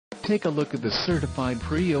Take a look at this certified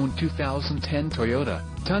pre-owned 2010 Toyota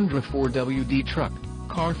Tundra 4WD truck.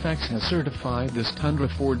 Carfax has certified this Tundra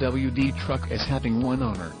 4WD truck as having one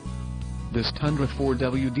owner. This Tundra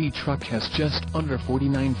 4WD truck has just under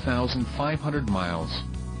 49,500 miles.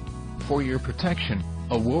 For your protection,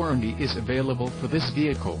 a warranty is available for this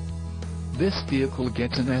vehicle. This vehicle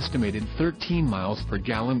gets an estimated 13 miles per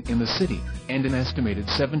gallon in the city, and an estimated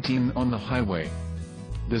 17 on the highway.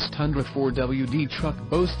 This Tundra 4WD truck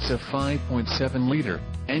boasts a 5.7-liter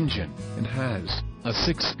engine, and has a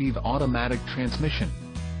 6-speed automatic transmission.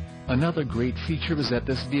 Another great feature is that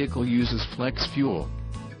this vehicle uses flex fuel.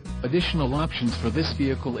 Additional options for this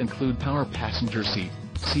vehicle include power passenger seat,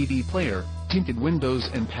 CD player, tinted windows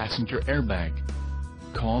and passenger airbag.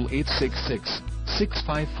 Call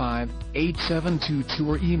 866-655-8722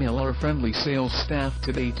 or email our friendly sales staff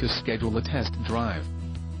today to schedule a test drive.